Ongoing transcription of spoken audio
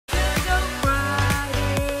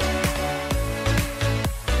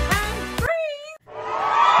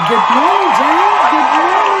Good morning, James. Good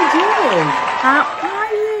morning, Jules. How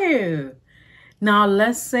are you? Now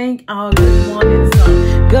let's sing our good morning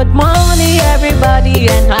song. Good morning, everybody,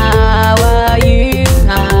 and how are you?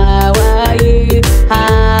 How are you?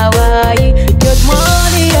 How are you? Good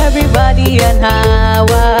morning, everybody, and how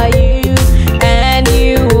are you? And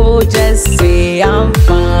you will just say I'm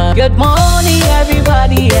fine. Good morning,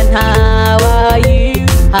 everybody, and how are you?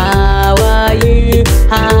 How are you?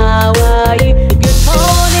 How are you? Good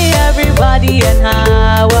morning, everybody, and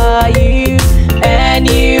how are you? And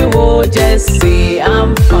you will just say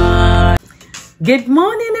I'm fine. Good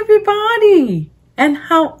morning, everybody. And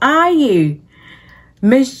how are you?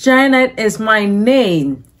 Miss Janet is my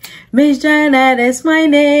name. Miss Janet is my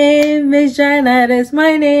name. Miss Janet is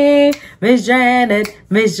my name. Miss Janet,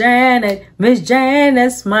 Miss Janet, Miss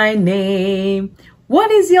Janet's my name. What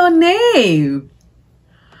is your name?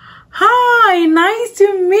 Hi, nice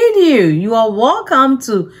to meet you. You are welcome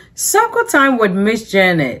to Circle Time with Miss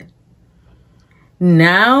Janet.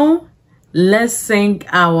 Now, let's sing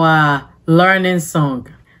our learning song.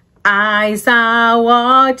 Eyes are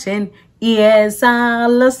watching, ears are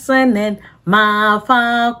listening, mouth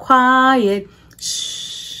are quiet.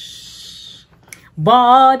 Shh.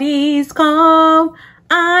 Bodies calm,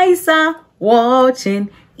 eyes are watching,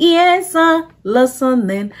 ears are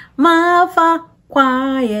listening, mouth are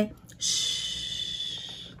quiet.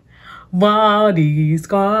 Shh. Bodies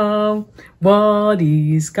calm,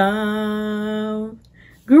 bodies calm.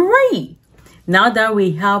 Great. Now that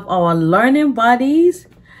we have our learning bodies,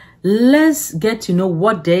 let's get to know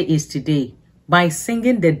what day is today by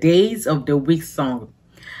singing the days of the week song.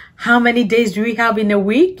 How many days do we have in a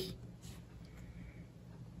week?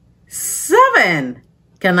 7.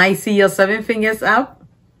 Can I see your 7 fingers up?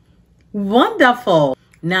 Wonderful.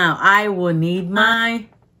 Now I will need my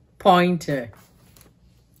pointer.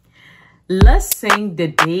 Let's sing the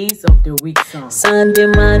days of the week song. Sunday,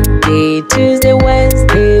 Monday, Tuesday,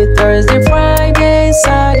 Wednesday, Thursday, Friday,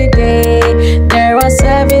 Saturday. There are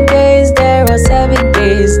 7 days, there are 7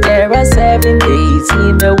 days, there are 7 days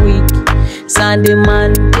in the week. Sunday,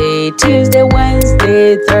 Monday, Tuesday,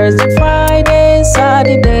 Wednesday, Thursday, Friday,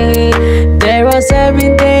 Saturday. There are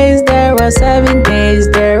 7 days, there are 7 days,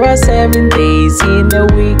 there are 7 days in the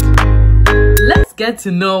week. Let's get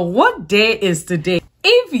to know what day is today.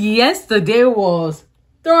 If yesterday was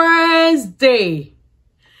Thursday,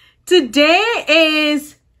 today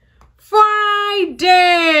is Friday.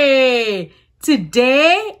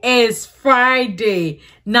 Today is Friday.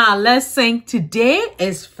 Now let's sing Today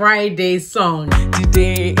is Friday song.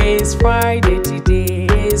 Today is Friday, today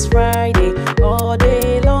is Friday. All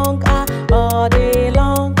day long, all day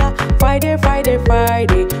long. Friday, Friday,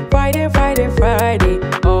 Friday, Friday, Friday, Friday.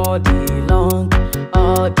 All day long,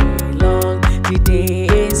 all day long. Today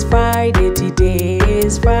is Friday, today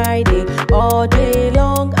is Friday. All day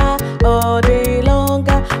long, all day long.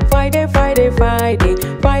 Friday, Friday, Friday,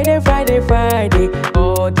 Friday, Friday, Friday.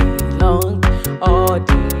 All day long, all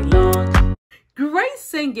day long. Great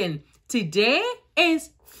singing. Today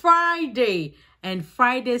is Friday. And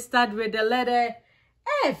Friday start with the letter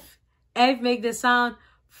F. F make the sound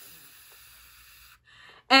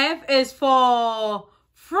F is for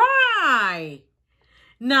fry.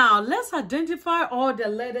 Now, let's identify all the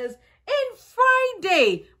letters in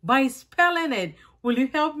Friday by spelling it. Will you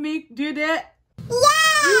help me do that?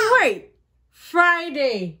 Yeah! Great.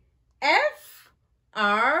 Friday.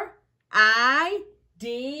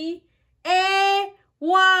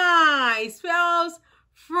 F-R-I-D-A-Y spells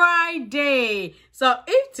Friday. So,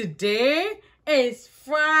 if today is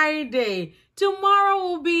Friday, tomorrow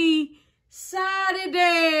will be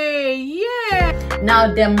Saturday. Yeah.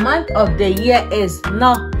 Now the month of the year is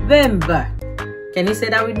November. Can you say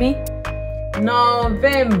that with me?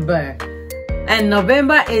 November. And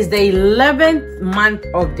November is the 11th month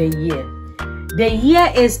of the year. The year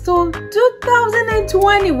is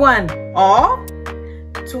 2021 or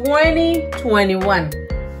 2021.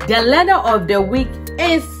 The letter of the week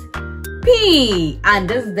is P. And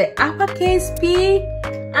this is the uppercase P.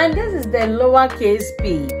 And this is the lowercase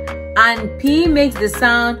p. And P makes the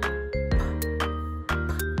sound.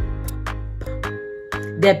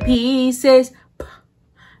 The P says P.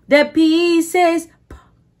 The P says P.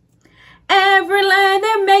 Every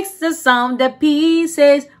letter makes the sound. The P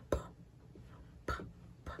says P. P,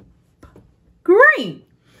 P, P. Great.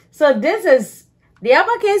 So this is the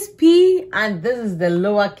uppercase P and this is the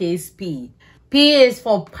lowercase p. P is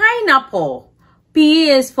for pineapple. P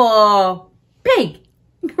is for pig.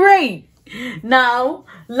 Great. Now,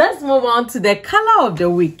 let's move on to the color of the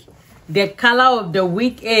week. The color of the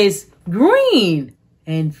week is green.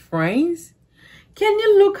 And friends, can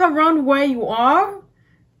you look around where you are?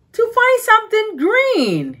 to find something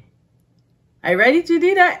green. Are you ready to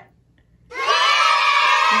do that?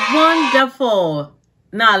 Wonderful.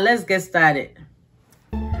 Now let's get started.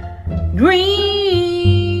 Green,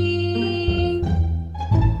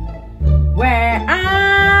 where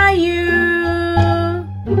are you?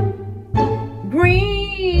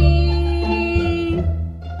 Green,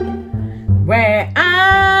 where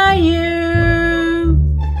are you?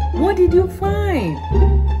 What did you find?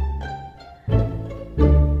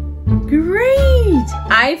 Great!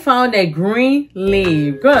 I found a green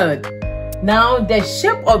leaf. Good. Now the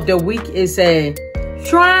shape of the week is a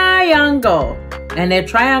triangle. And a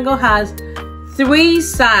triangle has 3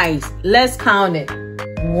 sides. Let's count it.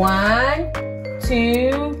 1,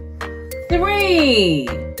 2, 3.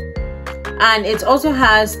 And it also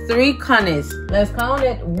has 3 corners. Let's count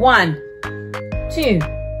it. 1, 2,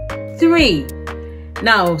 3.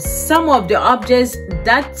 Now, some of the objects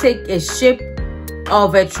that take a shape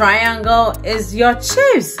of a triangle is your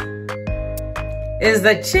chips. It's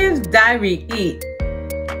the chips that we eat.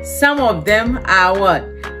 Some of them are what?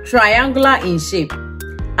 Triangular in shape.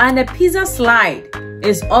 And the pizza slide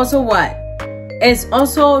is also what? It's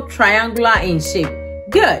also triangular in shape.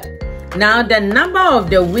 Good. Now the number of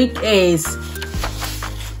the week is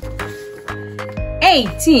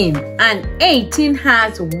 18. And 18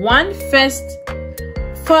 has 1 first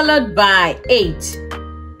followed by 8.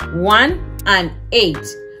 1 and 8.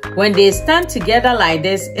 When they stand together like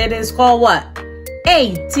this, it is called what?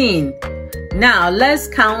 18. Now let's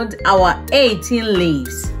count our 18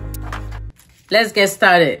 leaves. Let's get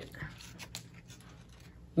started.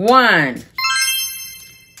 1,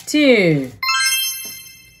 2,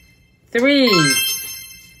 3,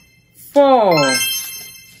 4,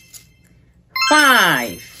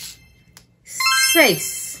 5,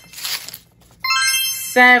 6,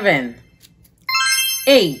 7,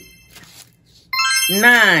 8,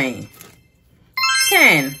 9,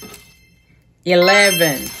 10,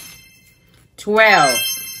 11, 12,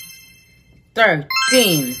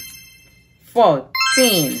 13,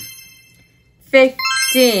 14,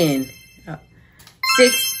 15,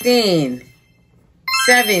 16,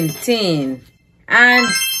 17, and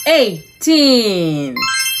 18.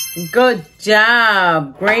 Good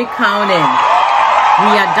job. Great counting.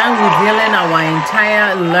 We are done revealing our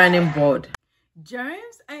entire learning board.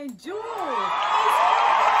 James and Jules.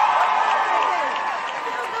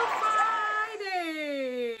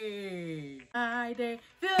 Friday.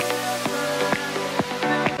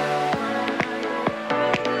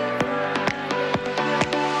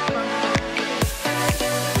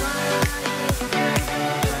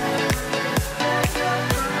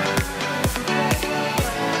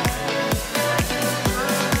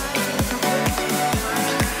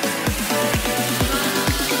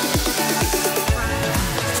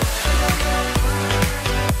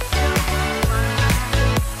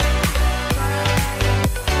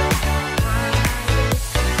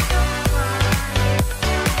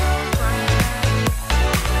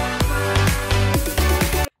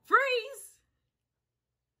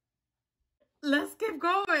 Let's keep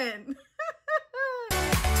going.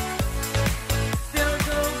 Still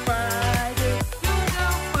go Friday, still go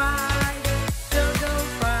Friday, still go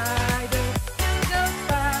Friday, still go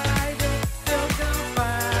Friday, still go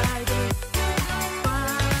Friday,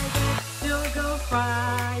 still go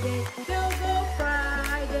Friday, still go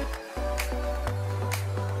Friday.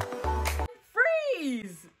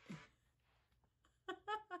 Freeze!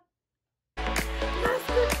 Let's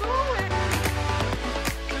keep going.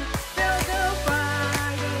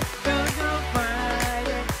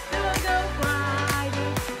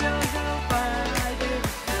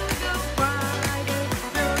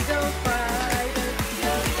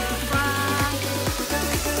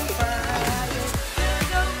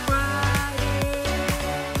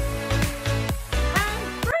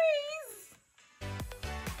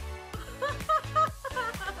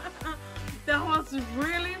 That was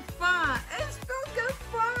really fun. It's still Good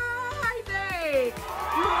Friday.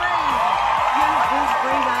 Great. Yes, this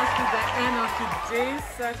brings us to the end of today's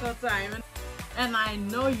circle time. And I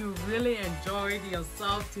know you really enjoyed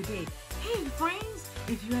yourself today. Hey friends,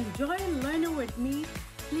 if you enjoy learning with me,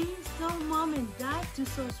 please tell mom and dad to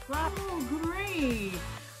subscribe. Oh, great.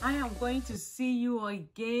 I am going to see you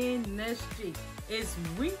again next week. It's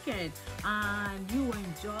weekend and you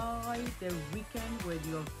enjoy the weekend with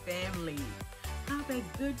your family. Have a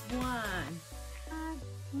good one.